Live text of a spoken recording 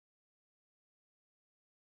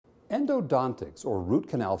Endodontics, or root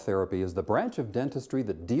canal therapy, is the branch of dentistry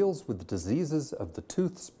that deals with the diseases of the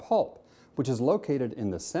tooth's pulp, which is located in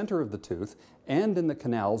the center of the tooth and in the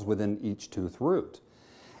canals within each tooth root.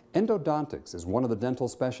 Endodontics is one of the dental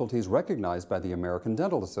specialties recognized by the American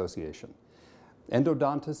Dental Association.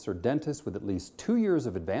 Endodontists are dentists with at least 2 years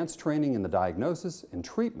of advanced training in the diagnosis and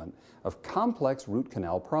treatment of complex root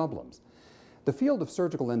canal problems. The field of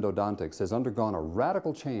surgical endodontics has undergone a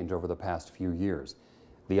radical change over the past few years.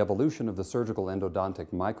 The evolution of the surgical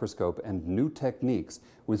endodontic microscope and new techniques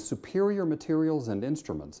with superior materials and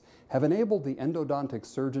instruments have enabled the endodontic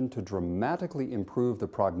surgeon to dramatically improve the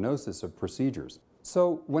prognosis of procedures.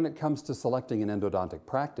 So, when it comes to selecting an endodontic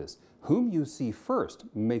practice, whom you see first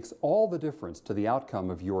makes all the difference to the outcome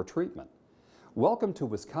of your treatment. Welcome to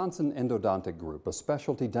Wisconsin Endodontic Group, a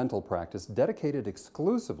specialty dental practice dedicated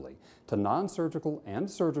exclusively to non-surgical and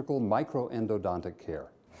surgical microendodontic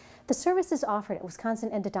care. The services offered at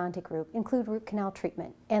Wisconsin Endodontic Group include root canal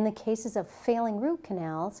treatment and, in the cases of failing root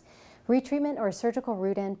canals, retreatment or a surgical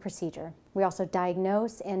root end procedure. We also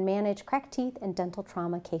diagnose and manage cracked teeth and dental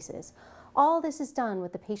trauma cases. All this is done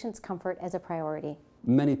with the patient's comfort as a priority.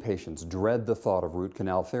 Many patients dread the thought of root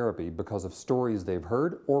canal therapy because of stories they've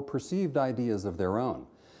heard or perceived ideas of their own.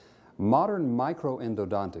 Modern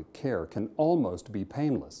microendodontic care can almost be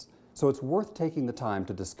painless, so it's worth taking the time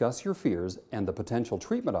to discuss your fears and the potential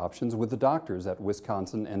treatment options with the doctors at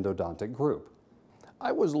Wisconsin Endodontic Group.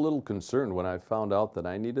 I was a little concerned when I found out that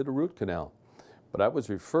I needed a root canal, but I was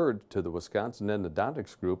referred to the Wisconsin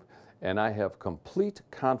Endodontics Group, and I have complete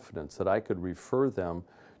confidence that I could refer them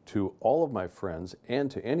to all of my friends and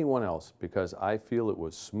to anyone else because I feel it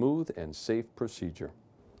was smooth and safe procedure.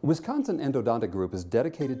 Wisconsin Endodontic Group is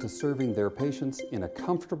dedicated to serving their patients in a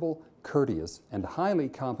comfortable, courteous, and highly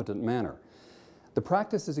competent manner. The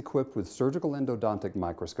practice is equipped with surgical endodontic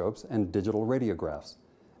microscopes and digital radiographs.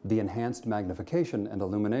 The enhanced magnification and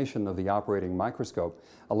illumination of the operating microscope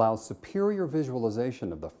allows superior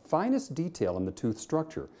visualization of the finest detail in the tooth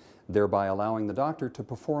structure, thereby allowing the doctor to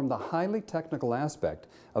perform the highly technical aspect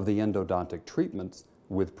of the endodontic treatments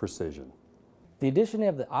with precision. The addition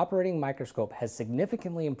of the operating microscope has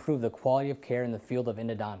significantly improved the quality of care in the field of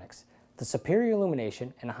endodontics. The superior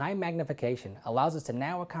illumination and high magnification allows us to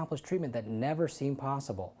now accomplish treatment that never seemed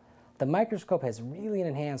possible. The microscope has really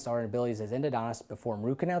enhanced our abilities as endodontists to perform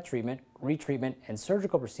root canal treatment, retreatment, and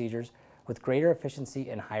surgical procedures with greater efficiency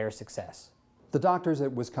and higher success. The doctors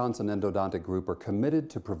at Wisconsin Endodontic Group are committed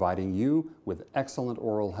to providing you with excellent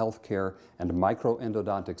oral health care and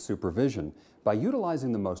microendodontic supervision by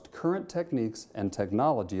utilizing the most current techniques and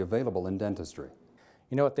technology available in dentistry.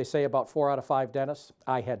 You know what they say about 4 out of 5 dentists?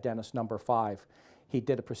 I had dentist number 5. He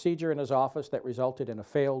did a procedure in his office that resulted in a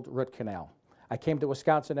failed root canal. I came to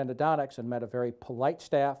Wisconsin Endodontics and met a very polite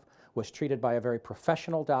staff, was treated by a very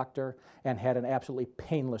professional doctor, and had an absolutely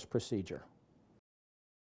painless procedure.